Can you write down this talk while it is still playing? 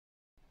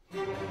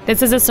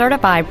This is a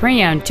certified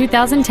pre-owned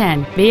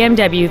 2010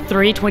 BMW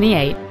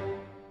 328.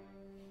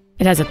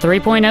 It has a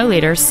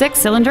 3.0-liter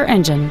six-cylinder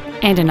engine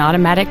and an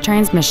automatic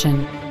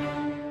transmission.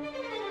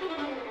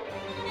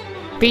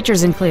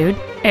 Features include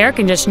air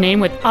conditioning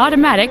with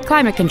automatic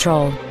climate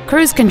control,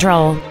 cruise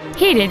control,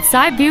 heated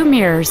side view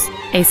mirrors,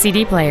 a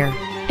CD player,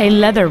 a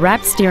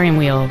leather-wrapped steering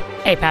wheel,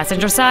 a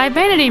passenger side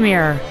vanity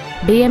mirror,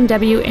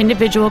 BMW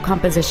individual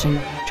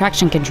composition,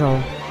 traction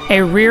control, a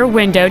rear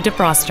window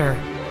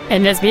defroster,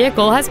 and this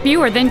vehicle has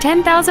fewer than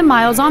 10,000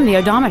 miles on the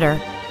odometer.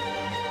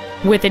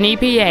 With an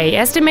EPA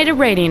estimated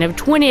rating of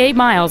 28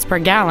 miles per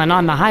gallon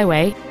on the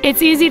highway,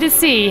 it's easy to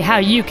see how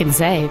you can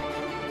save.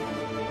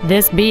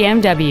 This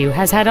BMW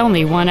has had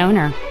only one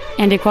owner,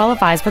 and it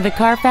qualifies for the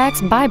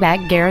Carfax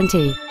buyback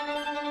guarantee.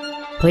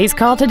 Please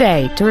call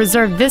today to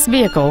reserve this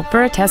vehicle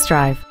for a test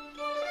drive.